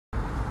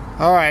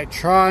All right,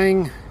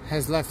 trying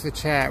has left the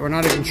chat. We're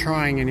not even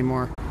trying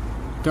anymore.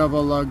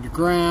 Double lugged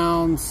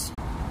grounds.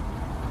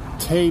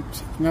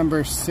 Taped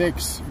number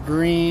 6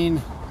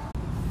 green.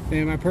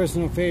 And my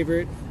personal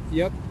favorite,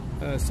 yep,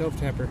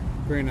 self-tapper.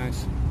 Very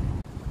nice.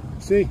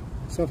 See,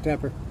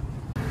 self-tapper.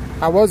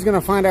 I was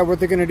gonna find out what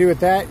they're gonna do with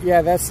that.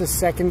 Yeah, that's the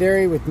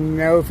secondary with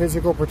no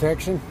physical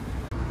protection.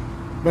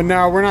 But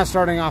no, we're not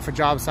starting off a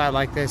job site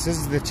like this. This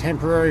is the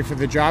temporary for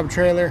the job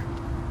trailer.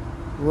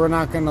 We're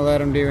not gonna let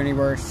them do any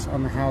worse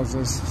on the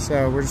houses.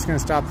 So we're just gonna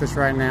stop this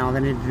right now.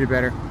 They need to do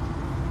better.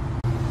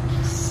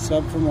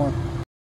 Sub for more.